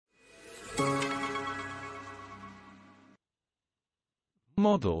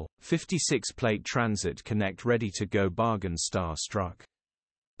Model, 56-plate Transit Connect ready to go bargain star-struck.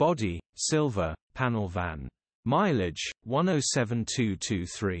 Body, silver, panel van. Mileage,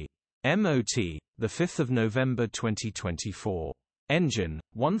 107,223. MOT, 5 November 2024. Engine,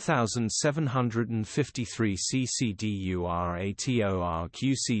 1753 cc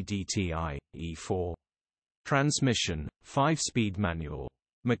DURATORQ CDTI, E4. Transmission, 5-speed manual.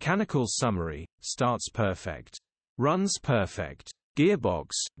 Mechanical summary, starts perfect. Runs perfect.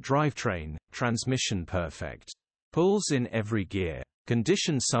 Gearbox, drivetrain, transmission perfect. Pulls in every gear.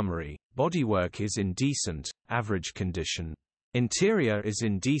 Condition summary, bodywork is in decent, average condition. Interior is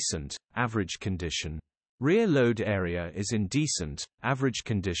in decent, average condition. Rear load area is in decent, average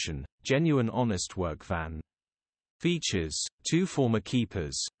condition, genuine honest work van. Features, 2 former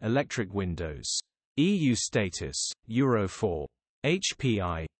keepers, electric windows. EU status, Euro 4.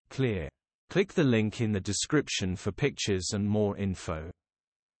 HPI, clear. Click the link in the description for pictures and more info.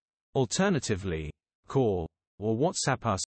 Alternatively, call or WhatsApp us